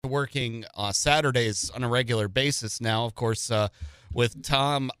working Saturdays on a regular basis now, of course, with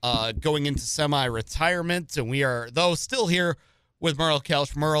Tom going into semi-retirement. And we are, though, still here with Merle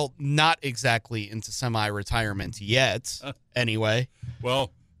Kelch. Merle, not exactly into semi-retirement yet, anyway.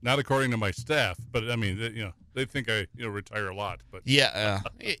 Well, not according to my staff, but, I mean, they think I retire a lot. But Yeah,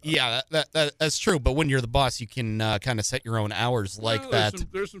 that's true. But when you're the boss, you can kind of set your own hours like that.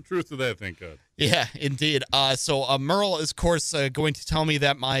 There's some truth to that, thank God. Yeah, indeed. So Merle is, of course, going to tell me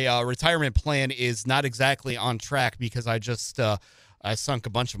that my retirement plan is not exactly on track because I just I sunk a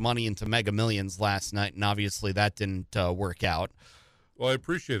bunch of money into Mega Millions last night, and obviously that didn't work out. Well, I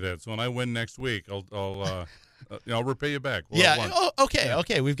appreciate that. So when I win next week, I'll repay you back.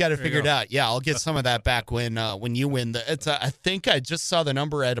 Okay. We've got it figured out. Yeah, I'll get some of that back when you win. I think I just saw the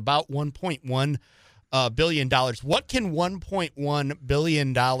number at about $1.1 billion. What can $1.1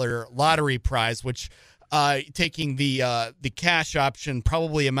 billion lottery prize, which taking the cash option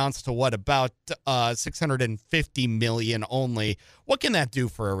probably amounts to what, about $650 million only? What can that do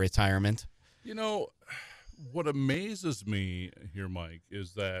for a retirement? What amazes me here, Mike,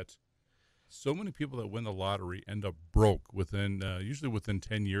 is that so many people that win the lottery end up broke usually within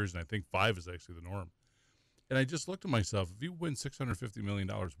 10 years, and I think 5 is actually the norm. And I just looked at myself, if you win $650 million,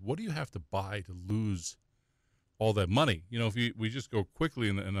 what do you have to buy to lose all that money? If we just go quickly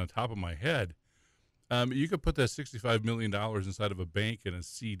in the top of my head, you could put that $65 million inside of a bank and a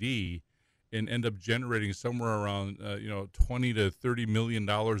CD and end up generating somewhere around, $20 to $30 million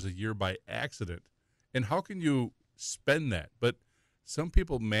a year by accident. And how can you spend that? But some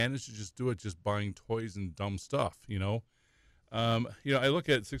people manage to just do it just buying toys and dumb stuff, I look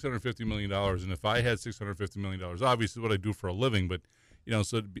at $650 million, and if I had $650 million, obviously what I do for a living, but,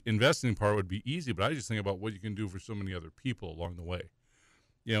 so the investing part would be easy, but I just think about what you can do for so many other people along the way.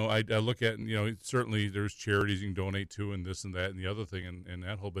 I look at, certainly there's charities you can donate to and this and that and the other thing and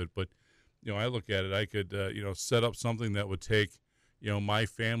that whole bit, but, I look at it, I could, set up something that would take, my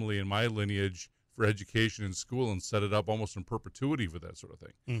family and my lineage for education in school and set it up almost in perpetuity for that sort of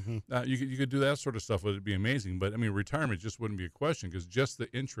thing. Mm-hmm. You could do that sort of stuff. It'd be amazing. But, I mean, retirement just wouldn't be a question because just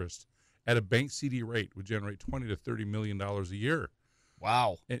the interest at a bank CD rate would generate $20 to $30 million a year.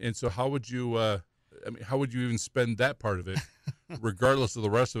 Wow. And so how would you how would you even spend that part of it regardless of the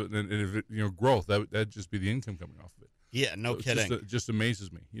rest of it? And if it, growth, that'd just be the income coming off of it. Yeah, no kidding. It just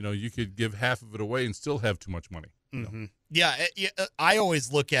amazes me. You could give half of it away and still have too much money. Mm-hmm. Yeah, I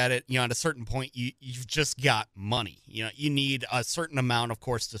always look at it, at a certain point, you've just got money. You need a certain amount, of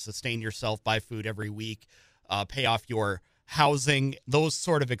course, to sustain yourself, buy food every week, pay off your housing, those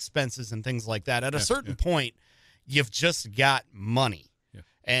sort of expenses and things like that. At a certain point, you've just got money.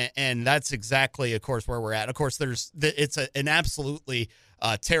 Yeah. And that's exactly, of course, where we're at. Of course, it's an absolutely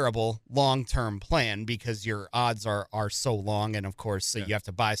terrible long-term plan because your odds are so long, and of course you have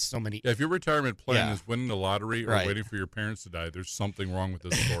to buy so many. Yeah, if your retirement plan is winning the lottery or waiting for your parents to die, there's something wrong with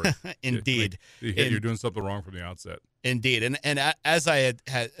this story. Indeed, you're doing something wrong from the outset. Indeed, and as I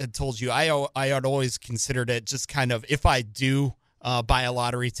had told you, I had always considered it just kind of, if I do buy a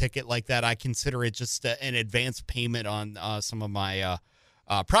lottery ticket like that, I consider it just an advance payment on some of my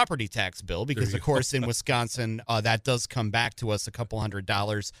property tax bill, because of course in Wisconsin that does come back to us a couple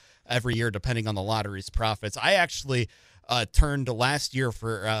 $100 every year depending on the lottery's profits. I actually turned last year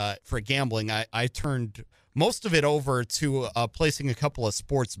for gambling. I turned most of it over to placing a couple of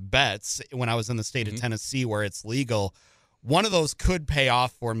sports bets when I was in the state of Tennessee where it's legal. One of those could pay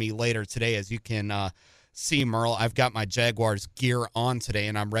off for me later today, as you can see, Merle. I've got my Jaguars gear on today,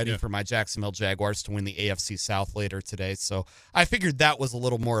 and I'm ready for my Jacksonville Jaguars to win the AFC South later today. So I figured that was a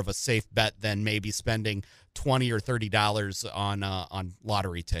little more of a safe bet than maybe spending $20 or $30 on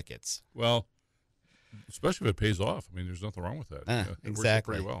lottery tickets. Well, especially if it pays off. I mean, there's nothing wrong with that.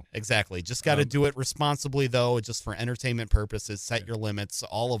 Exactly. Pretty well. Exactly. Just got to do it responsibly, though, just for entertainment purposes. Set your limits.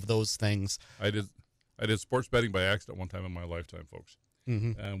 All of those things. I did sports betting by accident one time in my lifetime, folks.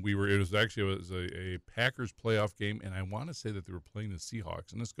 Mm-hmm. And it was a Packers playoff game, and I want to say that they were playing the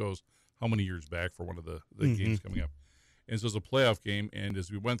Seahawks. And this goes how many years back for one of the games coming up. And so it was a playoff game, and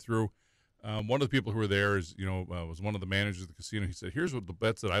as we went through, one of the people who were there was one of the managers of the casino. He said, "Here's what the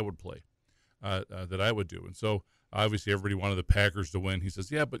bets that I would play, that I would do." And so obviously everybody wanted the Packers to win. He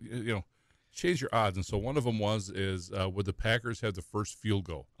says, "Yeah, but change your odds." And so one of them is would the Packers have the first field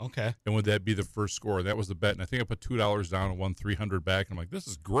goal? Okay. And would that be the first score? And that was the bet. And I think I put $2 down and won $300 back. And I'm like, this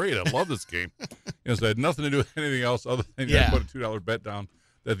is great. I love this game. So I had nothing to do with anything else other than I put a $2 bet down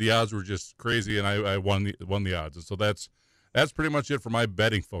that the odds were just crazy, and I won the odds. And so that's pretty much it for my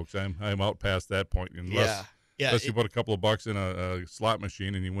betting, folks. I'm out past that point. Yeah, Unless you put a couple of bucks in a slot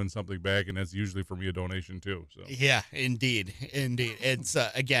machine and you win something back, and that's usually for me a donation too. So yeah, indeed. It's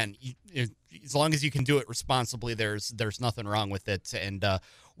again, as long as you can do it responsibly, there's nothing wrong with it, and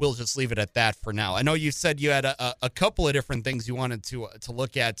we'll just leave it at that for now. I know you said you had a couple of different things you wanted to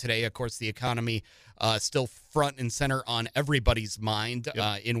look at today. Of course, the economy still front and center on everybody's mind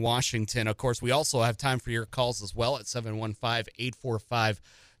in Washington. Of course, we also have time for your calls as well at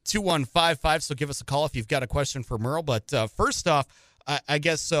 715-845-2155. So give us a call if you've got a question for Merle. But first off, I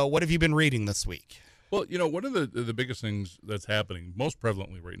guess, what have you been reading this week? Well, one of the biggest things that's happening most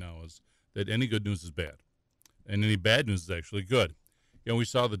prevalently right now is that any good news is bad, and any bad news is actually good. We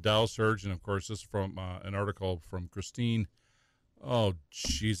saw the Dow surge, and of course, this is from an article from Christine. Oh,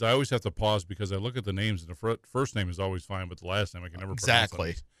 geez, I always have to pause because I look at the names, and the first name is always fine, but the last name I can never pronounce.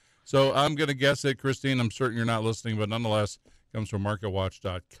 Exactly. So I'm going to guess it, Christine. I'm certain you're not listening, but nonetheless, it comes from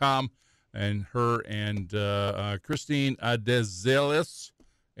MarketWatch.com, and her and Christine Adezelis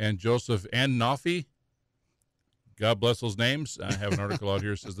and Joseph Annofi. God bless those names. I have an article out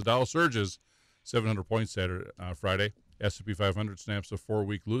here that says the Dow surges 700 points Friday. S&P 500 snaps a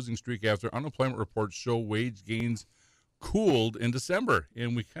 4-week losing streak after unemployment reports show wage gains cooled in December.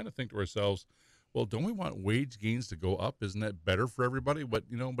 And we kind of think to ourselves, well, don't we want wage gains to go up? Isn't that better for everybody? But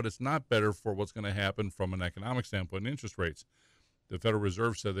it's not better for what's going to happen from an economic standpoint and interest rates. The Federal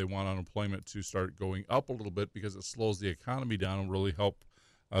Reserve said they want unemployment to start going up a little bit because it slows the economy down and really help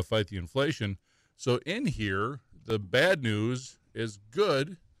fight the inflation. So in here, the bad news is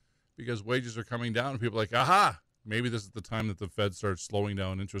good because wages are coming down and people are like, aha, maybe this is the time that the Fed starts slowing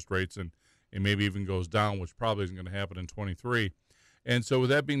down interest rates and it maybe even goes down, which probably isn't going to happen in 23. And so with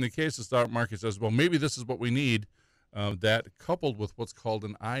that being the case, the stock market says, well, maybe this is what we need. That coupled with what's called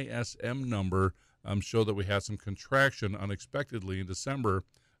an ISM number show that we had some contraction unexpectedly in December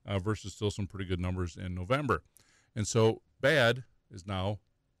versus still some pretty good numbers in November. And so bad is now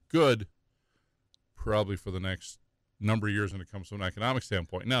good probably for the next number of years when it comes to an economic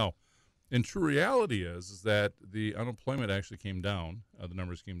standpoint. Now, in true reality is that the unemployment actually came down. The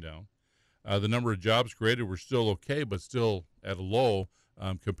numbers came down. The number of jobs created were still okay, but still at a low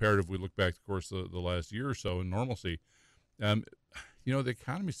compared if we look back, of course, the last year or so in normalcy. The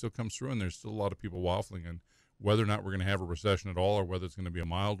economy still comes through, and there's still a lot of people waffling on whether or not we're going to have a recession at all or whether it's going to be a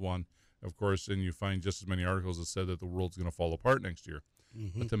mild one. Of course, and you find just as many articles that said that the world's going to fall apart next year.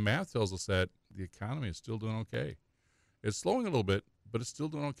 Mm-hmm. But the math tells us that the economy is still doing okay. It's slowing a little bit, but it's still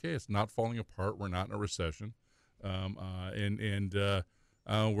doing okay. It's not falling apart. We're not in a recession. We're an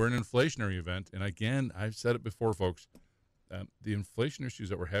inflationary event. And again, I've said it before, folks, the inflation issues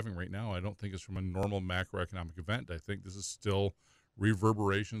that we're having right now, I don't think is from a normal macroeconomic event. I think this is still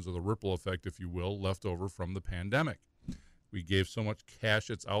reverberations of the ripple effect, if you will, left over from the pandemic. We gave so much cash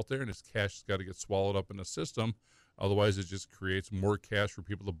that's out there, and this cash has got to get swallowed up in the system. Otherwise, it just creates more cash for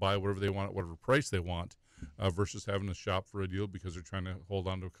people to buy whatever they want at whatever price they want versus having to shop for a deal because they're trying to hold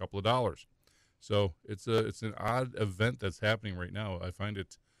on to a couple of dollars. So it's an odd event that's happening right now. I find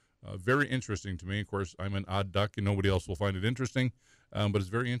it very interesting to me. Of course, I'm an odd duck, and nobody else will find it interesting. But it's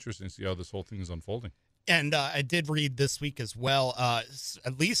very interesting to see how this whole thing is unfolding. And I did read this week as well,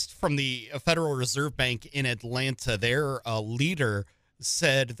 at least from the Federal Reserve Bank in Atlanta, their leader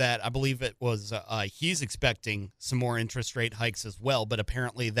said that I believe it was he's expecting some more interest rate hikes as well. But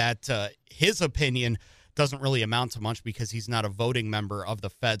apparently that his opinion doesn't really amount to much because he's not a voting member of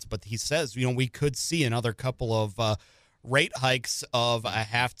the Feds. But he says, we could see another couple of rate hikes of a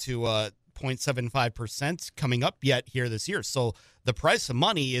 0.5 to 0.75% coming up yet here this year. So the price of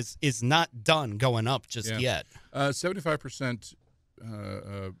money is not done going up just yet. 75%,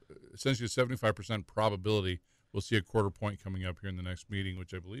 essentially 75% probability we'll see a quarter point coming up here in the next meeting,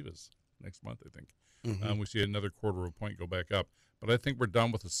 which I believe is next month, I think. Mm-hmm. We see another quarter of a point go back up. But I think we're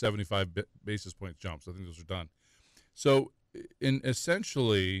done with the 75 basis point jumps. I think those are done. So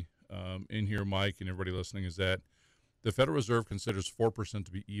essentially, in here, Mike, and everybody listening, is that the Federal Reserve considers 4%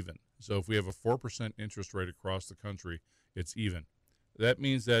 to be even. So if we have a 4% interest rate across the country, it's even. That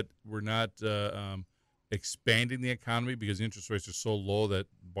means that we're not expanding the economy because interest rates are so low that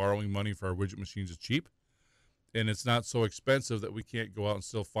borrowing money for our widget machines is cheap. And it's not so expensive that we can't go out and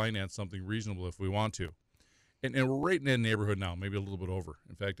still finance something reasonable if we want to. And we're right in that neighborhood now, maybe a little bit over.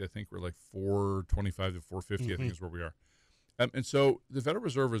 In fact, I think we're like 425 to 450, I think is where we are. And so the Federal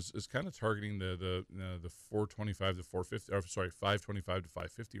Reserve is kind of targeting the 425 to 450, or sorry, 525 to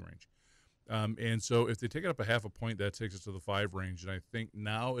 550 range. And so if they take it up a 0.5 point, that takes us to the 5 range. And I think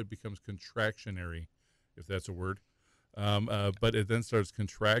now it becomes contractionary, if that's a word. But it then starts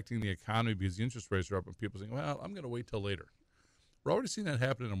contracting the economy because the interest rates are up and people saying, well, I'm going to wait till later. We're already seeing that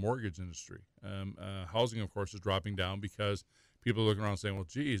happen in the mortgage industry. Housing, of course, is dropping down because people are looking around saying, well,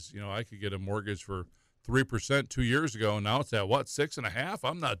 geez, I could get a mortgage for 3% 2 years ago, and now it's at, 6.5%?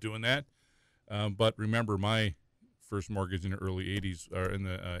 I'm not doing that. But remember, my first mortgage in the early 80s, or in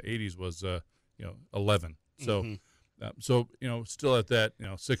the 80s was, 11. So, still at that,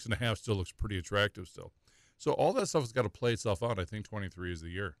 6.5 still looks pretty attractive still. So all that stuff has got to play itself out. I think 23 is the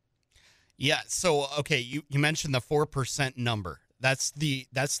year. Yeah. So, okay, you mentioned the 4% number. That's the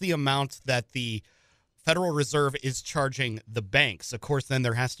amount that the Federal Reserve is charging the banks. Of course, then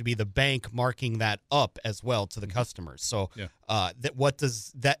there has to be the bank marking that up as well to the customers. So, what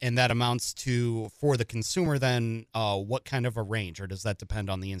does that, and that amounts to for the consumer then, what kind of a range, or does that depend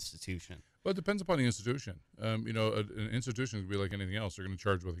on the institution? Well, it depends upon the institution. An institution could be like anything else. They're going to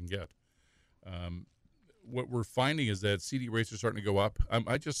charge what they can get. What we're finding is that CD rates are starting to go up.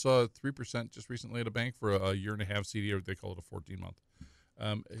 I just saw 3% just recently at a bank for a year and a half CD, or they call it a 14-month.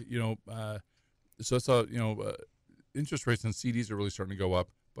 So I saw, interest rates on CDs are really starting to go up.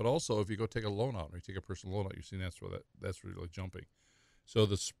 But also, if you go take a loan out, or you take a personal loan out, you're seeing that's really jumping. So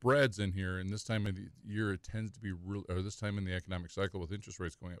the spreads in here, and this time of the year, it tends to be or this time in the economic cycle with interest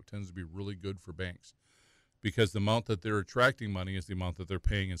rates going up, tends to be really good for banks, because the amount that they're attracting money is the amount that they're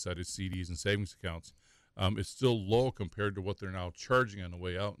paying inside of CDs and savings accounts. It's still low compared to what they're now charging on the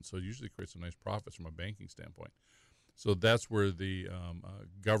way out, and so it usually creates some nice profits from a banking standpoint. So that's where the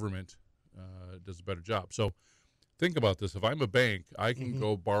government does a better job. So think about this. If I'm a bank, I can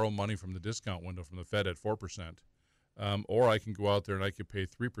go borrow money from the discount window from the Fed at 4%, or I can go out there and I could pay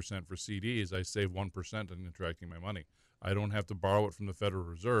 3% for CDs. I save 1% in attracting my money. I don't have to borrow it from the Federal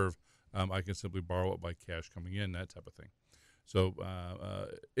Reserve. I can simply borrow it by cash coming in, that type of thing. So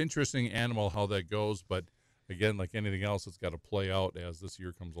interesting animal how that goes, but again, like anything else, it's got to play out as this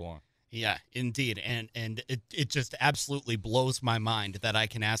year comes along. Yeah, indeed. And it just absolutely blows my mind that I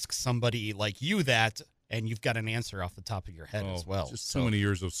can ask somebody like you that, and you've got an answer off the top of your head as well. Just so many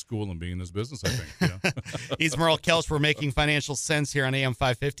years of school and being in this business, I think. He's Merle Kelch. We're making financial sense here on AM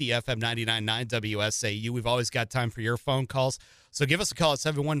 550, FM 99.9 WSAU. We've always got time for your phone calls. So give us a call at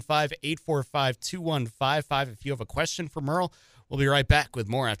 715-845-2155 if you have a question for Merle. We'll be right back with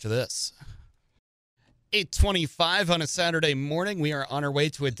more after this. 8:25 on a Saturday morning. We are on our way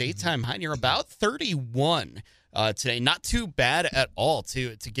to a daytime high near about 31 today. Not too bad at all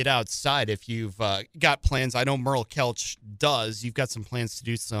to get outside if you've got plans. I know Merle Kelch does. You've got some plans to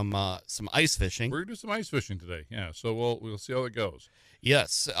do some ice fishing. We're going to do some ice fishing today, yeah. So we'll see how it goes.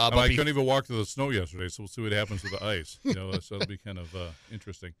 Yes. I couldn't even walk through the snow yesterday, so we'll see what happens with the ice. So it'll be kind of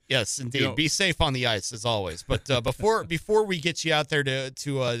interesting. Yes, indeed. Be safe on the ice, as always. But before we get you out there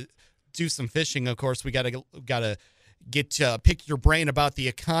to do some fishing, of course, we gotta pick your brain about the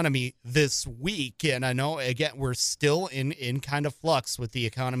economy this week. And I know, again, we're still in kind of flux with the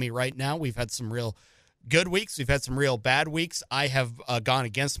economy right now. We've had some real good weeks. We've had some real bad weeks. I have gone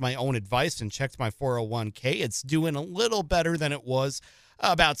against my own advice and checked my 401k. It's doing a little better than it was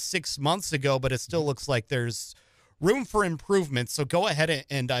about 6 months ago, but it still looks like there's room for improvement. So go ahead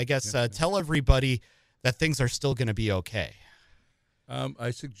and I guess tell everybody that things are still going to be okay.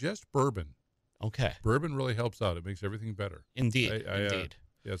 I suggest bourbon. Okay. Bourbon really helps out. It makes everything better. Indeed. Indeed.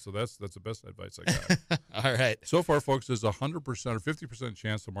 Yeah, so that's the best advice I got. All right. So far, folks, there's 100% or 50%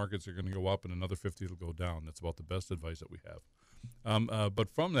 chance the markets are going to go up and another 50 will go down. That's about the best advice that we have. But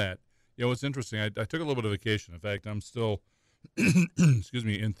from that, it's interesting. I took a little bit of vacation. In fact, I'm still, excuse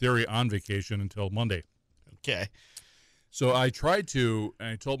me, in theory on vacation until Monday. Okay. So I tried to, and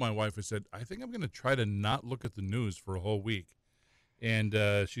I told my wife, I said, I think I'm going to try to not look at the news for a whole week. And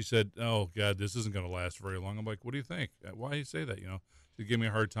she said, oh, God, this isn't going to last very long. I'm like, what do you think? Why do you say that? She gave me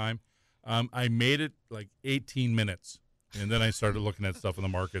a hard time. I made it like 18 minutes, and then I started looking at stuff in the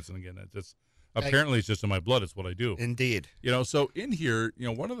markets. And again, apparently it's just in my blood. It's what I do. Indeed. So in here,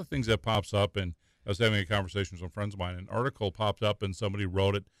 one of the things that pops up, and I was having a conversation with some friends of mine, an article popped up and somebody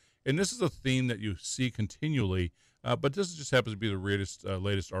wrote it. And this is a theme that you see continually, but this just happens to be the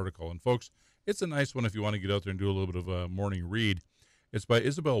latest article. And folks, it's a nice one if you want to get out there and do a little bit of a morning read. It's by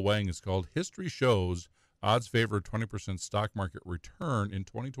Isabel Wang. It's called History Shows Odds Favor 20% Stock Market Return in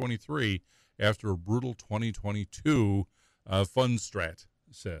 2023 After a Brutal 2022, Fundstrat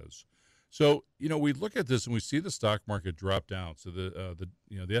says. So, we look at this and we see the stock market drop down. So the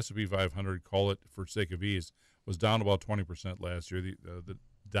S&P 500, call it for sake of ease, was down about 20% last year. The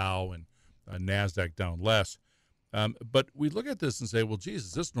Dow and NASDAQ down less. But we look at this and say, well, geez,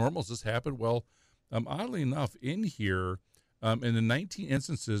 is this normal? Does this happen? Well, oddly enough, in here, in the 19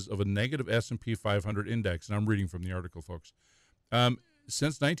 instances of a negative S&P 500 index, and I'm reading from the article, folks,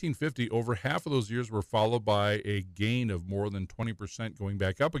 since 1950, over half of those years were followed by a gain of more than 20% going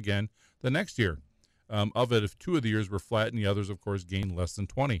back up again the next year. Of it, if 2 of the years were flat and the others, of course, gained less than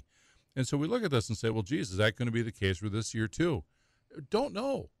 20. And so we look at this and say, well, geez, is that going to be the case for this year too? Don't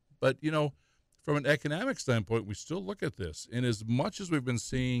know. But, from an economic standpoint, we still look at this. And as much as we've been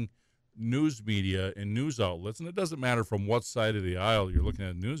seeing news media and news outlets, and it doesn't matter from what side of the aisle you're looking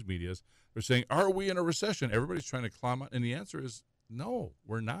at news medias, they're saying, are we in a recession? Everybody's trying to climb out. And the answer is no,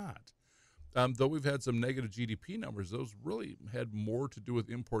 we're not. Though we've had some negative GDP numbers, those really had more to do with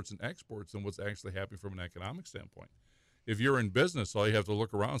imports and exports than what's actually happening from an economic standpoint. If you're in business, all you have to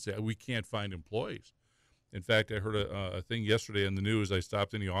look around and say, we can't find employees. In fact, I heard a thing yesterday in the news. I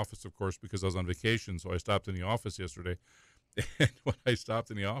stopped in the office, of course, because I was on vacation, so I stopped in the office yesterday. And when I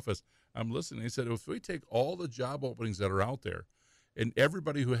stopped in the office, I'm listening. He said, if we take all the job openings that are out there and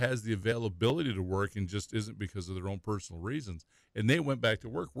everybody who has the availability to work and just isn't because of their own personal reasons, and they went back to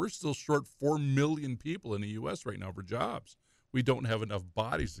work, we're still short 4 million people in the U.S. right now for jobs. We don't have enough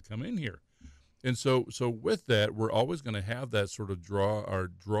bodies to come in here. And so with that, we're always going to have that sort of draw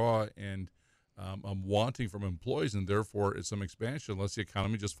and wanting from employees, and therefore it's some expansion unless the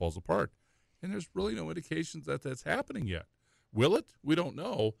economy just falls apart. And there's really no indications that that's happening yet. Will it? We don't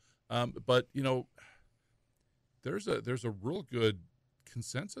know. But there's a real good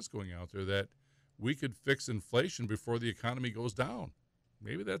consensus going out there that we could fix inflation before the economy goes down.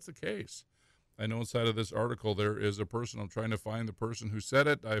 Maybe that's the case. I know inside of this article there is a person. I'm trying to find the person who said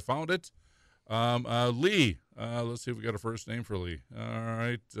it. I found it. Lee. Let's see if we got a first name for Lee.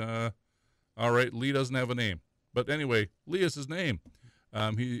 All right. Lee doesn't have a name. But anyway, Lee is his name.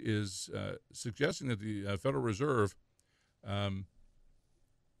 He is suggesting that the Federal Reserve,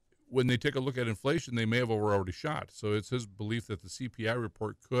 when they take a look at inflation, they may have already shot. So it's his belief that the CPI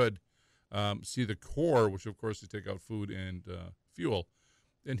report could see the core, which, of course, they take out food and fuel.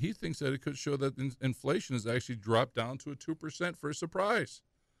 And he thinks that it could show that inflation has actually dropped down to a 2% for a surprise.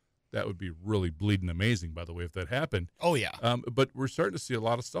 That would be really bleeding amazing, by the way, if that happened. Oh, yeah. But we're starting to see a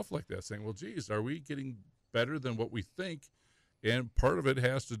lot of stuff like that, saying, well, geez, are we getting better than what we think? And part of it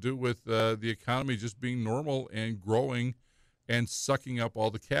has to do with the economy just being normal and growing and sucking up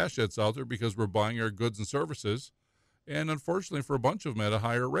all the cash that's out there because we're buying our goods and services. And unfortunately, for a bunch of them at a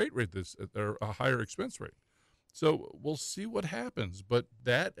higher or a higher expense rate. So we'll see what happens. But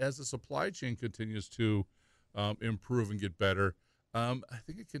that, as the supply chain continues to improve and get better, I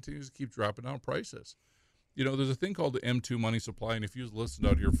think it continues to keep dropping down prices. There's a thing called the M2 money supply, and if you've listened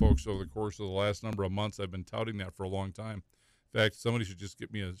out here, folks, over the course of the last number of months, I've been touting that for a long time. In fact, somebody should just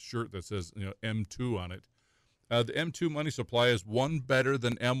get me a shirt that says M2 on it. The M2 money supply is one better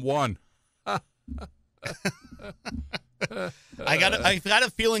than M1. I got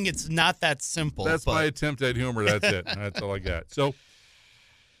a feeling it's not that simple. That's my attempt at humor. That's it. That's all I got. So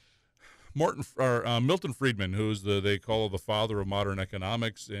Milton Friedman, who's they call the father of modern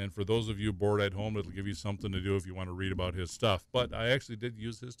economics, and for those of you bored at home, it'll give you something to do if you want to read about his stuff. But I actually did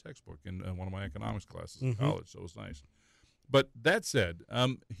use his textbook in one of my economics classes in college, so it was nice. But that said,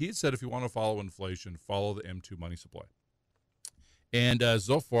 he said if you want to follow inflation, follow the M2 money supply. And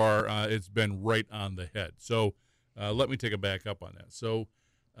so far, it's been right on the head. So let me take a back up on that. So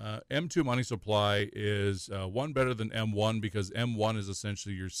M2 money supply is one better than M1 because M1 is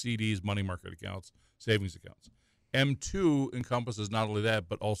essentially your CDs, money market accounts, savings accounts. M2 encompasses not only that,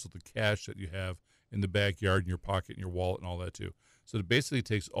 but also the cash that you have in the backyard, in your pocket, in your wallet, and all that too. So it basically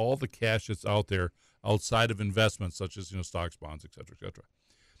takes all the cash that's out there outside of investments such as stocks, bonds, et cetera, et cetera.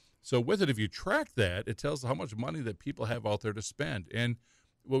 So with it, if you track that, it tells how much money that people have out there to spend. And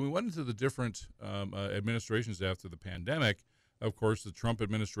when we went into the different administrations after the pandemic, of course, the Trump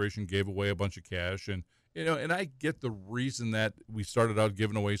administration gave away a bunch of cash. And, and I get the reason that we started out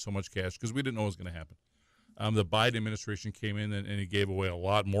giving away so much cash because we didn't know what was going to happen. The Biden administration came in and he gave away a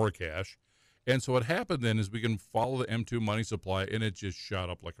lot more cash. And so what happened then is we can follow the M2 money supply, and it just shot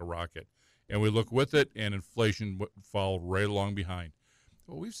up like a rocket. And we look with it, and inflation followed right along behind.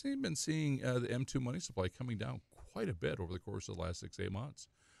 Well, we've been seeing the M2 money supply coming down quite a bit over the course of the last 6-8 months.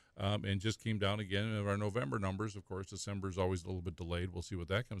 And just came down again in our November numbers. Of course, December is always a little bit delayed. We'll see what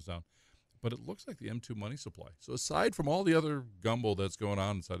that comes down. But it looks like the M2 money supply. So aside from all the other gumbo that's going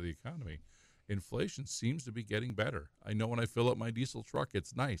on inside of the economy, inflation seems to be getting better. I know when I fill up my diesel truck,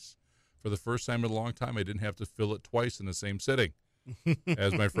 it's nice. For the first time in a long time, I didn't have to fill it twice in the same sitting.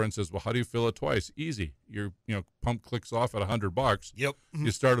 As my friend says, well, how do you fill it twice? Easy. Your pump clicks off at $100. Yep.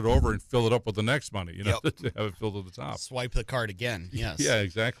 You start it over and fill it up with the next money, to have it filled to the top. Swipe the card again. Yes. Yeah,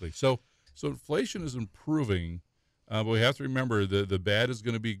 exactly. So inflation is improving, but we have to remember the bad is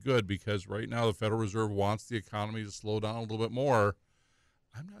going to be good because right now the Federal Reserve wants the economy to slow down a little bit more.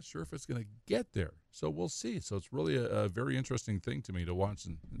 I'm not sure if it's going to get there. So we'll see. So it's really a very interesting thing to me to watch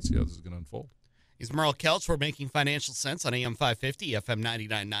and see how this is going to unfold. He's Merle Kelch. We're making financial sense on AM 550, FM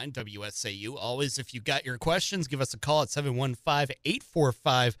 99.9, WSAU. Always, if you got your questions, give us a call at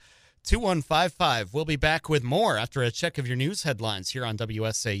 715-845-2155. We'll be back with more after a check of your news headlines here on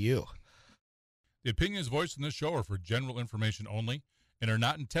WSAU. The opinions voiced in this show are for general information only and are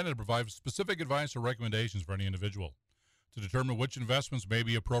not intended to provide specific advice or recommendations for any individual. To determine which investments may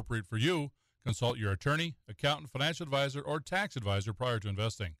be appropriate for you, consult your attorney, accountant, financial advisor, or tax advisor prior to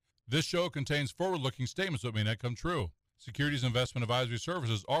investing. This show contains forward-looking statements that may not come true. Securities investment advisory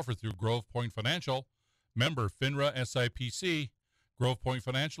services offered through Grove Point Financial, member FINRA SIPC. Grove Point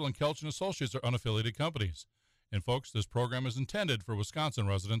Financial and Kelch & Associates are unaffiliated companies. And folks, this program is intended for Wisconsin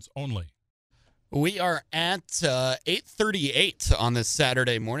residents only. We are at 8:38 on this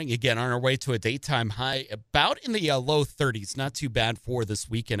Saturday morning. Again, on our way to a daytime high, about in the low 30s. Not too bad for this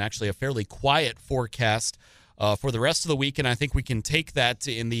weekend. Actually, a fairly quiet forecast for the rest of the week, and I think we can take that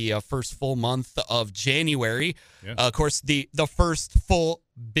in the first full month of January. Yeah. Of course, the first full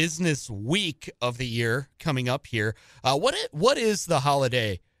business week of the year coming up here. What is the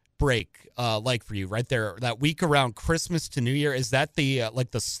holiday break like for you right there, that week around Christmas to New Year? Is that the like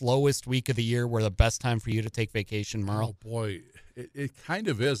the slowest week of the year, where the best time for you to take vacation, Merle? Oh boy, it kind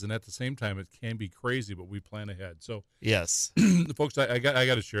of is, and at the same time it can be crazy, but we plan ahead. So Yes. folks, I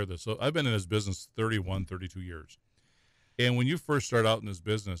got to share this. So I've been in this business 32 years. And when you first start out in this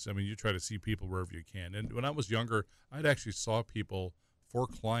business, I mean, you try to see people wherever you can. And when I was younger, I'd actually saw people for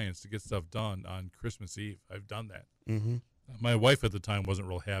clients to get stuff done on Christmas Eve. I've done that. Mm-hmm. My wife at the time wasn't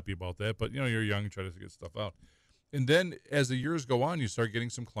real happy about that, but you're young, you try to get stuff out. And then as the years go on, you start getting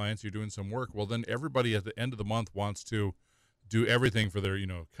some clients, you're doing some work. Well, then everybody at the end of the month wants to do everything for their,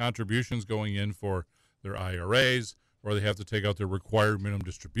 contributions going in for their IRAs, or they have to take out their required minimum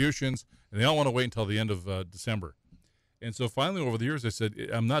distributions, and they all want to wait until the end of December. And so finally over the years, I said,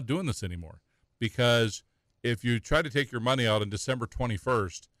 I'm not doing this anymore, because if you try to take your money out on December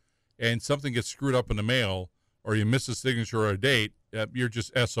 21st and something gets screwed up in the mail, or you miss a signature or a date, you're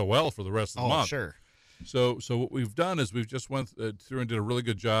just SOL for the rest of the month. Oh, sure. So what we've done is we've just went through and did a really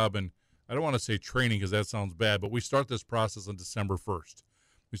good job, and I don't want to say training because that sounds bad, but we start this process on December 1st.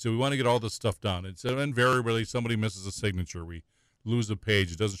 We said we want to get all this stuff done. And so invariably somebody misses a signature. We lose a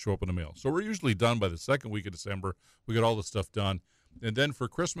page. It doesn't show up in the mail. So we're usually done by the second week of December. We get all the stuff done. And then for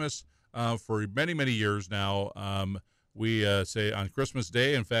Christmas, for many, many years now, we say on Christmas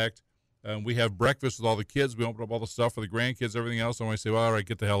Day, in fact, we have breakfast with all the kids. We open up all the stuff for the grandkids, everything else. And we say, well, all right,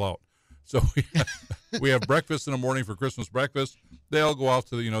 get the hell out. So we have breakfast in the morning for Christmas breakfast. They all go off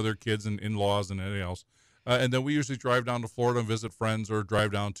to their kids and in-laws and anything else. And then we usually drive down to Florida and visit friends, or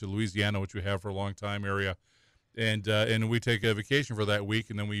drive down to Louisiana, which we have for a long time area. And we take a vacation for that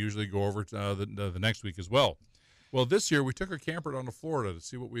week, and then we usually go over to the next week as well. Well, this year we took our camper down to Florida to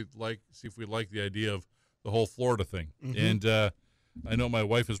see what we'd like, see if we like the idea of the whole Florida thing. Mm-hmm. And I know my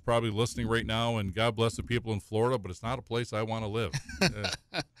wife is probably listening right now, and God bless the people in Florida, but it's not a place I want to live.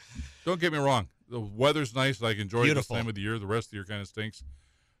 Don't get me wrong. The weather's nice, and I can enjoy it this time of the year. The rest of the year kind of stinks.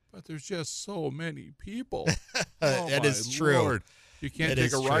 But there's just so many people. That is true. Lord. You can't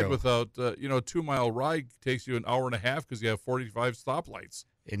take a ride without, a 2-mile ride takes you an hour and a half because you have 45 stoplights.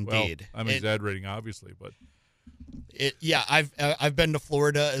 Indeed. Well, I'm exaggerating, obviously, but. I've been to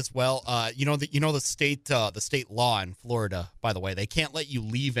Florida as well. The state law in Florida, by the way, they can't let you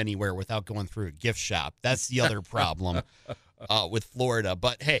leave anywhere without going through a gift shop. That's the other problem with Florida.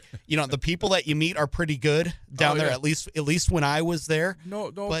 But hey, the people that you meet are pretty good down there. At least when I was there.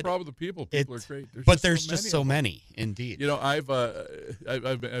 No problem with the people. People are great. There's just so many. Indeed. I've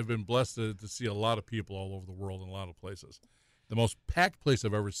been blessed to see a lot of people all over the world in a lot of places. The most packed place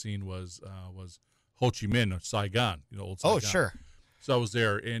I've ever seen was Ho Chi Minh or Saigon, old Saigon. Oh, sure. So I was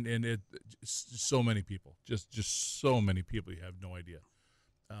there, and it so many people, just so many people. You have no idea.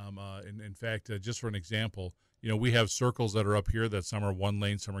 In fact, just for an example, we have circles that are up here that some are 1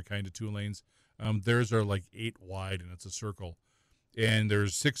 lane, some are kind of 2 lanes. Theirs are like 8 wide, and it's a circle. And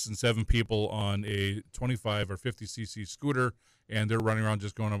there's 6 and 7 people on a 25 or 50 cc scooter, and they're running around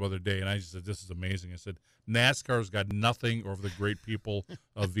just going about their day. And I just said, this is amazing. I said, NASCAR's got nothing over the great people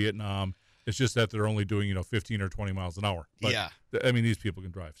of Vietnam. It's just that they're only doing, 15 or 20 miles an hour. But, yeah. I mean, these people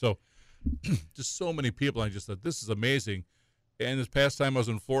can drive. So just so many people. I just thought, this is amazing. And this past time I was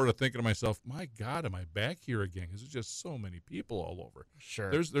in Florida thinking to myself, my God, am I back here again? Because there's just so many people all over.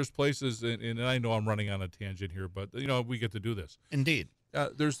 Sure. There's places, and I know I'm running on a tangent here, but, we get to do this. Indeed.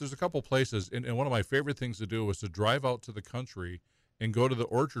 There's a couple places, and one of my favorite things to do was to drive out to the country and go to the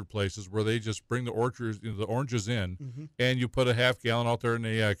orchard places where they just bring the orchards, the oranges in, Mm-hmm. and you put a half gallon out there, and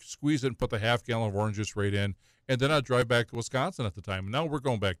they squeeze it and put the half gallon of orange juice right in. And then I'd drive back to Wisconsin at the time. And now we're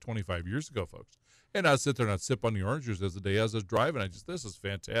going back 25 years ago, folks. And I'd sit there and I'd sip on the orange juice as I was driving. This is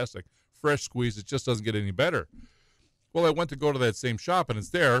fantastic. Fresh squeeze. It just doesn't get any better. Well, I went to go to that same shop, and it's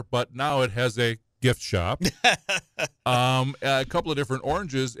there, but now it has a gift shop, a couple of different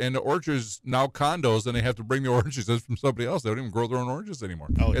oranges, and the orchards now condos, and they have to bring the oranges in from somebody else. They don't even grow their own oranges anymore.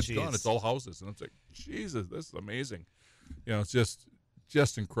 Oh, it's geez. gone. It's all houses, and I'm like, Jesus, this is amazing. It's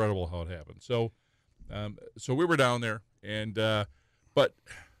just incredible how it happened. So, so we were down there, and but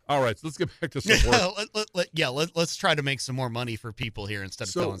all right, so let's get back to some work. Let's try to make some more money for people here instead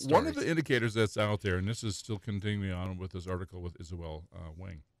of telling stories. One of the indicators that's out there, and this is still continuing on with this article with Isabel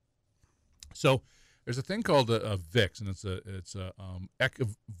Wing. So there's a thing called a VIX, and it's a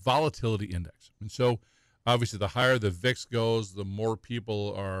volatility index. And so obviously the higher the VIX goes, the more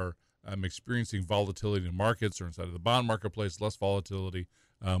people are experiencing volatility in markets or inside of the bond marketplace, less volatility,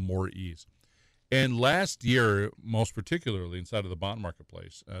 more ease. And last year, most particularly inside of the bond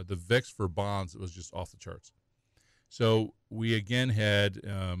marketplace, the VIX for bonds was just off the charts. So we again had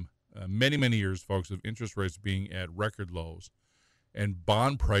many, many years, folks, of interest rates being at record lows and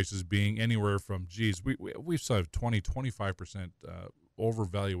bond prices being anywhere from, we've saw 20, 25%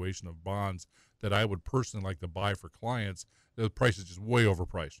 overvaluation of bonds that I would personally like to buy for clients. The price is just way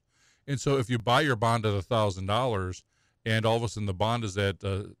overpriced. And so if you buy your bond at $1,000 and all of a sudden the bond is at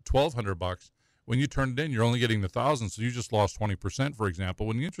 $1,200, when you turn it in, you're only getting the 1,000, so you just lost 20%, for example,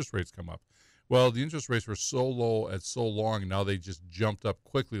 when the interest rates come up. Well, the interest rates were so low at so long, and now they just jumped up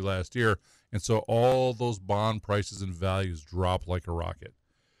quickly last year, and so all those bond prices and values dropped like a rocket.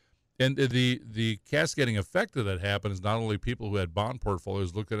 And the cascading effect of that happened is not only people who had bond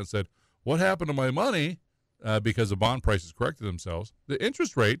portfolios looked at it and said, what happened to my money? Because the bond prices corrected themselves. The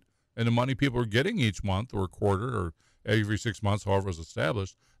interest rate and the money people are getting each month or quarter or every 6 months, however it was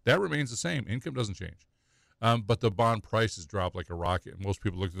established, that remains the same. Income doesn't change. But the bond prices dropped like a rocket, and most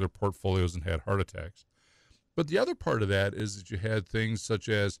people looked at their portfolios and had heart attacks. But the other part of that is that you had things such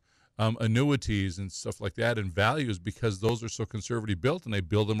as annuities and stuff like that and values, because those are so conservatively built and they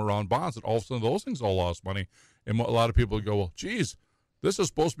build them around bonds, and all of a sudden those things all lost money. And a lot of people would go, well, geez, this is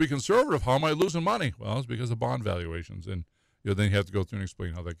supposed to be conservative. How am I losing money? Well, it's because of bond valuations. And then you have to go through and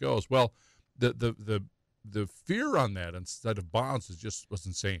explain how that goes. Well, the fear on that instead of bonds was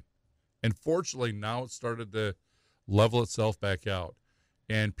insane. And fortunately, now it started to level itself back out.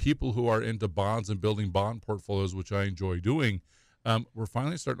 And people who are into bonds and building bond portfolios, which I enjoy doing, we're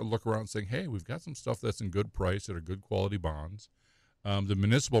finally starting to look around and saying, hey, we've got some stuff that's in good price that are good quality bonds. The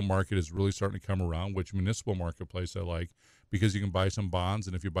municipal market is really starting to come around, which municipal marketplace I like, because you can buy some bonds,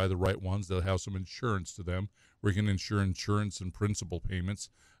 and if you buy the right ones, they'll have some insurance to them, where you can insure insurance and principal payments,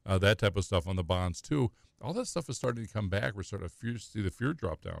 that type of stuff on the bonds too. All that stuff is starting to come back. We're starting to see the fear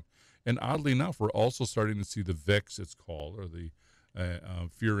drop down. And oddly enough, we're also starting to see the VIX, it's called, or the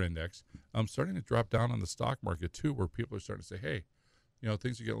fear index, starting to drop down on the stock market too, where people are starting to say, hey,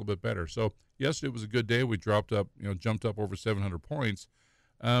 things are getting a little bit better. So yesterday was a good day. We jumped up over 700 points.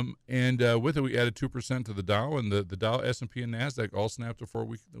 And with it, we added 2% to the Dow, and the Dow, S&P, and NASDAQ all snapped a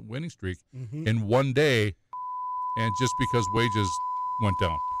 4-week winning streak in one day, and just because wages went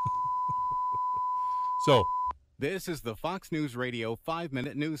down. So this is the Fox News Radio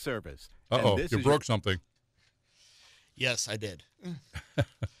 5-minute news service. You broke something. Yes, I did.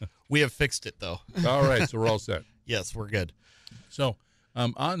 We have fixed it, though. All right, so we're all set. Yes, we're good. So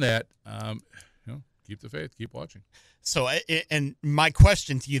on that, keep the faith, keep watching. So, and my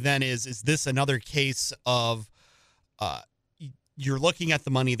question to you then is this another case of you're looking at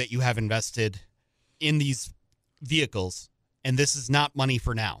the money that you have invested in these vehicles, and this is not money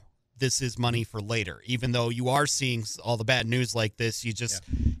for now. This is money for later. Even though you are seeing all the bad news like this,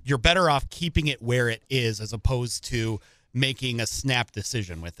 you're better off keeping it where it is as opposed to making a snap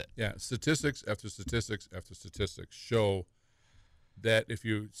decision with it. Yeah, statistics after statistics after statistics show that if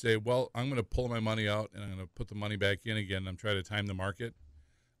you say, well, I'm going to pull my money out and I'm going to put the money back in again, and I'm trying to time the market,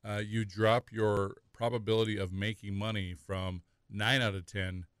 you drop your probability of making money from 9 out of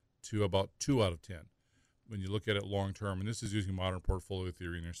 10 to about 2 out of 10 when you look at it long term. And this is using modern portfolio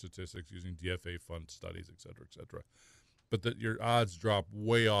theory and your statistics, using DFA fund studies, et cetera, et cetera. But your odds drop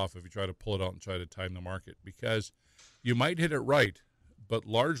way off if you try to pull it out and try to time the market, because you might hit it right, but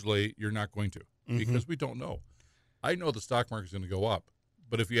largely you're not going to, because we don't know. I know the stock market is going to go up,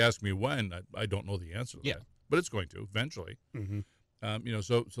 but if you ask me when, I don't know the answer to that. But it's going to eventually.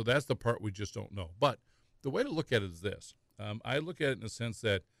 So that's the part we just don't know. But the way to look at it is this. I look at it in the sense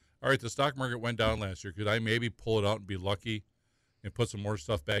that, all right, the stock market went down last year. Could I maybe pull it out and be lucky and put some more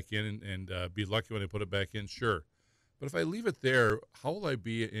stuff back in and be lucky when I put it back in? Sure. But if I leave it there, how will I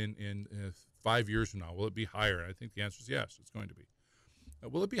be in 5 years from now? Will it be higher? And I think the answer is yes, it's going to be.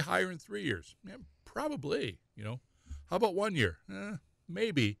 Will it be higher in 3 years? Yeah, probably. How about 1 year?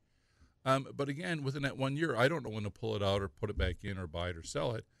 Maybe. But again, within that 1 year, I don't know when to pull it out or put it back in or buy it or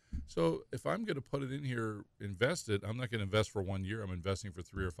sell it. So if I'm going to put it in here, invest it, I'm not going to invest for 1 year. I'm investing for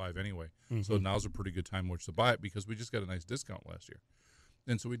 3 or 5 anyway. Mm-hmm. So now's a pretty good time in which to buy it because we just got a nice discount last year.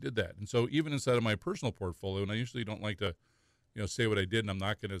 And so we did that. And so even inside of my personal portfolio, and I usually don't like to, say what I did, and I'm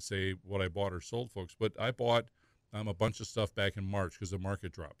not going to say what I bought or sold, folks, but I bought a bunch of stuff back in March because the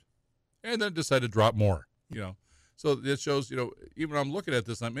market dropped. And then decided to drop more, So it shows, even when I'm looking at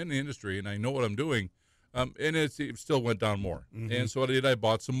this, I'm in the industry and I know what I'm doing, and it still went down more. Mm-hmm. And so what I did, I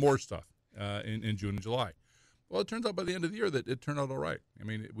bought some more stuff in June and July. Well, it turns out by the end of the year that it turned out all right. I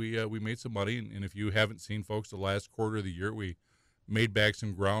mean, we made some money, and if you haven't seen, folks, the last quarter of the year, we made back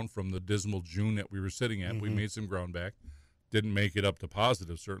some ground from the dismal June that we were sitting at. Mm-hmm. We made some ground back. Didn't make it up to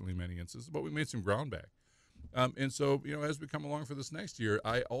positive, certainly in many instances, but we made some ground back. And so, as we come along for this next year,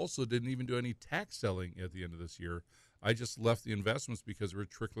 I also didn't even do any tax selling at the end of this year. I just left the investments because we're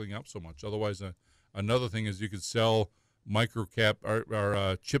trickling up so much. Otherwise, another thing is you could sell microcap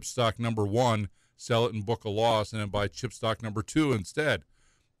or chip stock number 1, sell it and book a loss, and then buy chip stock number 2 instead.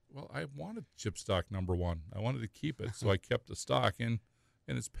 Well, I wanted chip stock number 1. I wanted to keep it, so I kept the stock, and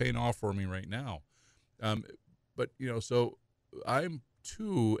it's paying off for me right now. But, so I'm,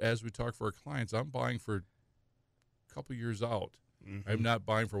 too, as we talk for our clients, I'm buying for a couple years out. Mm-hmm. I'm not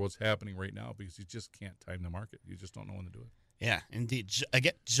buying for what's happening right now because you just can't time the market. You just don't know when to do it. Yeah, indeed.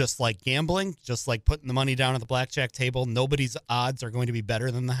 Again, just like gambling, just like putting the money down at the blackjack table, nobody's odds are going to be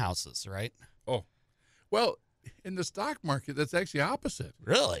better than the house's, right? Oh, well, in the stock market, that's actually opposite.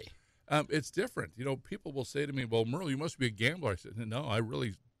 Really? It's different. People will say to me, well, Merle, you must be a gambler. I said, no,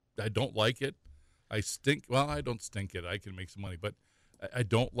 I don't like it. I stink. Well, I don't stink it. I can make some money, but I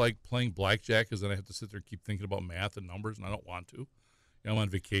don't like playing blackjack because then I have to sit there and keep thinking about math and numbers, and I don't want to. I'm on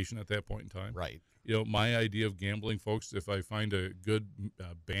vacation at that point in time. Right. My idea of gambling, folks, if I find a good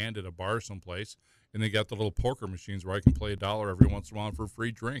band at a bar someplace and they got the little poker machines where I can play $1 every once in a while for a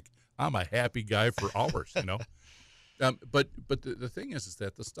free drink, I'm a happy guy for hours, But the thing is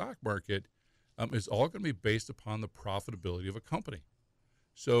that the stock market is all going to be based upon the profitability of a company.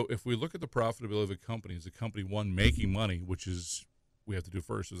 So if we look at the profitability of a company, is the company, one, making money, which is we have to do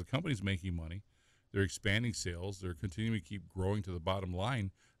first, is the company's making money, they're expanding sales, they're continuing to keep growing to the bottom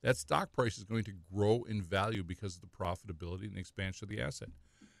line, that stock price is going to grow in value because of the profitability and the expansion of the asset.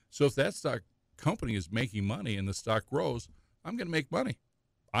 So if that stock company is making money and the stock grows, I'm going to make money.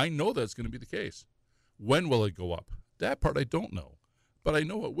 I know that's going to be the case. When will it go up? That part I don't know, but I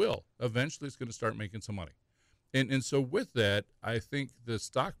know it will. Eventually it's going to start making some money. And so with that, I think the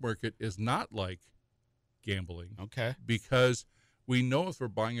stock market is not like gambling. Okay. Because we know if we're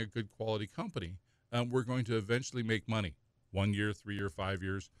buying a good quality company, we're going to eventually make money. 1 year, 3 year, 5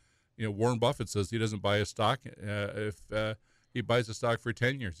 years. Warren Buffett says he doesn't buy a stock if he buys a stock for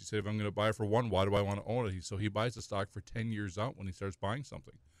 10 years. He said, if I'm going to buy it for 1, why do I want to own it? So he buys a stock for 10 years out when he starts buying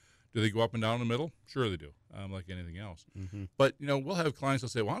something. Do they go up and down in the middle? Sure they do, like anything else. Mm-hmm. But, we'll have clients that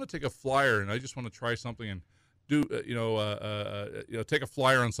say, well, I want to take a flyer and I just want to try something and do, take a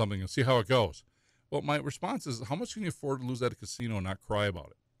flyer on something and see how it goes. Well, my response is, how much can you afford to lose at a casino and not cry about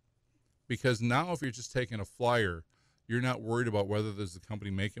it? Because now if you're just taking a flyer, you're not worried about whether there's the company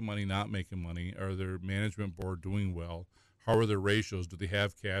making money, not making money, or their management board doing well, how are their ratios, do they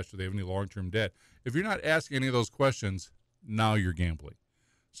have cash, do they have any long-term debt? If you're not asking any of those questions, now you're gambling.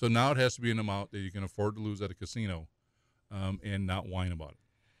 So now it has to be an amount that you can afford to lose at a casino and not whine about it.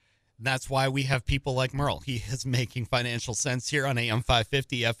 That's why we have people like Merle. He is making financial sense here on AM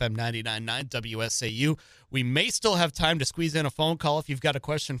 550, FM 99.9, WSAU. We may still have time to squeeze in a phone call. If you've got a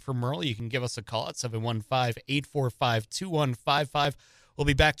question for Merle, you can give us a call at 715-845-2155. We'll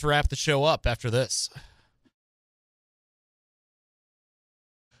be back to wrap the show up after this.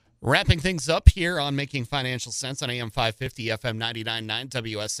 Wrapping things up here on Making Financial Sense on AM 550, FM 99.9,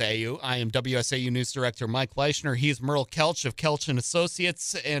 WSAU. I am WSAU News Director Mike Leischner. He's Merle Kelch of Kelch &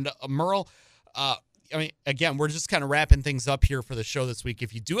 Associates. And Merle, again, we're just kind of wrapping things up here for the show this week.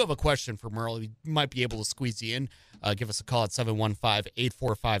 If you do have a question for Merle, we might be able to squeeze you in. Give us a call at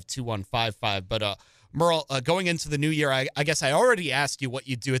 715-845-2155. But Merle, going into the new year, I guess I already asked you what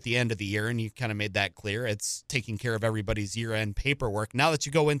you do at the end of the year, and you kind of made that clear. It's taking care of everybody's year-end paperwork. Now that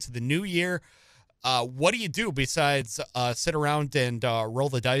you go into the new year, what do you do besides sit around and roll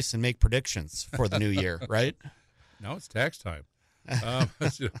the dice and make predictions for the new year, right? Now it's tax time.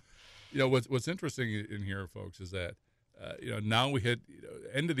 What's interesting in here, folks, is that now we hit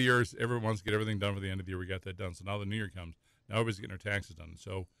end of the year. Everyone wants to get everything done for the end of the year. We got that done. So now the new year comes. Now everybody's getting their taxes done.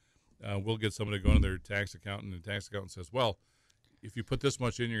 So we'll get somebody to go into their tax accountant, and the tax accountant says, well, if you put this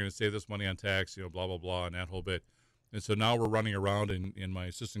much in, you're going to save this money on tax, blah, blah, blah, and that whole bit. And so now we're running around, and my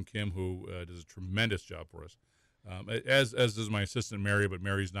assistant, Kim, who does a tremendous job for us, as does my assistant, Mary, but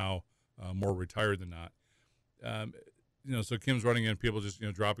Mary's now more retired than not. So Kim's running in, people just,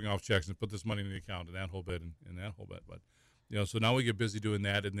 dropping off checks and put this money in the account and that whole bit and that whole bit. But, so now we get busy doing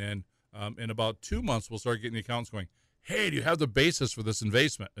that. And then in about 2 months, we'll start getting the accountants going, hey, do you have the basis for this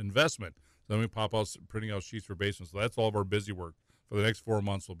investment? So then we pop out, printing out sheets for basements. So that's all of our busy work. For the next 4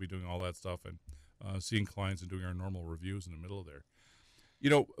 months, we'll be doing all that stuff and seeing clients and doing our normal reviews in the middle of there.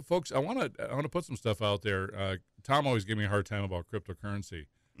 Folks, I want to put some stuff out there. Tom always gave me a hard time about cryptocurrency.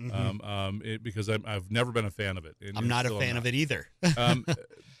 Because I've never been a fan of it. I'm not a fan of it either.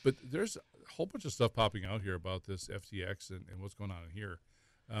 But there's a whole bunch of stuff popping out here about this FTX and what's going on in here.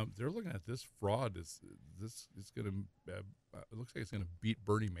 They're looking at this fraud. This is going to. It looks like it's going to beat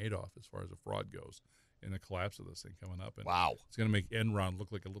Bernie Madoff as far as the fraud goes, in the collapse of this thing coming up. And wow! It's going to make Enron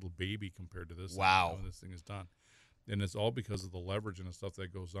look like a little baby compared to this. Wow! When this thing is done, and it's all because of the leverage and the stuff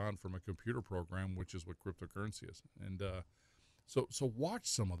that goes on from a computer program, which is what cryptocurrency is. And so watch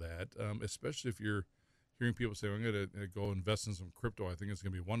some of that, especially if you're hearing people say, "I'm going to go invest in some crypto. I think it's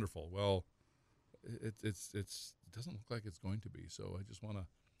going to be wonderful." Well, it doesn't look like it's going to be. So I just want to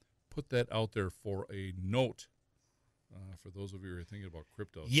put that out there for a note for those of you who are thinking about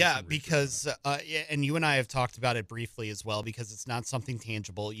crypto. Yeah, because and you and I have talked about it briefly as well, because it's not something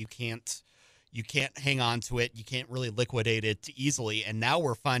tangible. You can't hang on to it. You can't really liquidate it easily. And now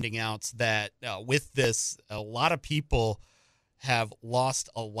we're finding out that with this, a lot of people have lost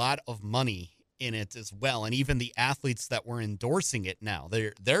a lot of money in it as well. And even the athletes that were endorsing it now,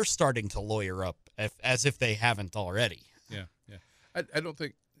 they're starting to lawyer up as if they haven't already. Yeah. I don't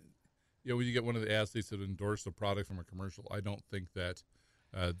think, when you get one of the athletes that endorsed a product from a commercial, I don't think that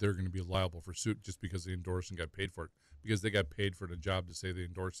they're going to be liable for suit just because they endorsed and got paid for it, because they got paid for the job to say they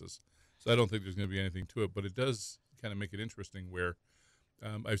endorse this. So I don't think there's going to be anything to it, but it does kind of make it interesting where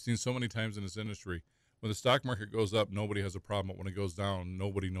I've seen so many times in this industry, when the stock market goes up, nobody has a problem, but when it goes down,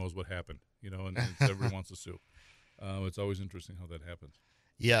 nobody knows what happened, and everyone wants to sue. It's always interesting how that happens.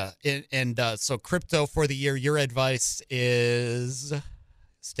 Yeah, and so crypto for the year, your advice is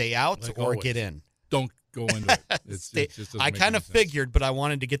stay out like or always, get in? Don't go into it. It just doesn't I make kind any of sense. figured, but I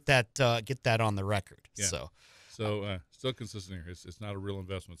wanted to get that on the record. Yeah. So still consistent here. It's not a real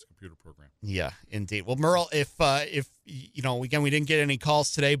investment. It's a computer program. yeah, indeed. Well, Merle, if again, we didn't get any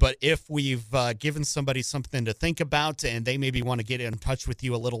calls today, but if we've given somebody something to think about and they maybe want to get in touch with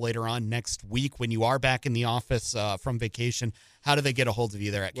you a little later on next week when you are back in the office from vacation, how do they get a hold of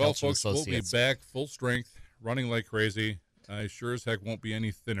you there at Kelch & Folks, we'll be Associates? back full strength, running like crazy. I sure as heck won't be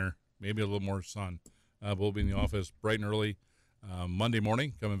any thinner, maybe a little more sun. We'll be in the office bright and early Monday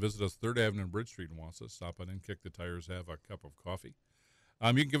morning. Come and visit us, 3rd Avenue and Bridge Street in Wausau. Stop on in, kick the tires, have a cup of coffee.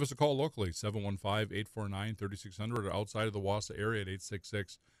 You can give us a call locally, 715-849-3600, or outside of the Wausau area at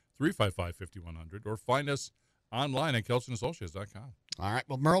 866-355-5100, or find us online at KelchAssociates.com. All right.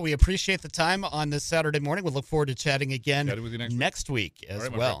 Well, Merle, we appreciate the time on this Saturday morning. We look forward to chatting again with you next week as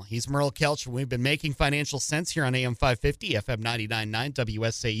right, well. He's Merle Kelch. We've been making financial sense here on AM 550, FM 99.9,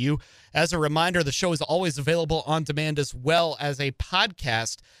 WSAU. As a reminder, the show is always available on demand as well as a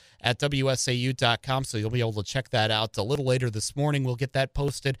podcast at WSAU.com, so you'll be able to check that out a little later this morning. We'll get that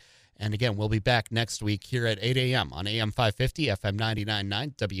posted. And again, we'll be back next week here at 8 a.m. on AM 550, FM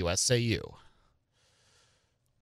 99.9, WSAU.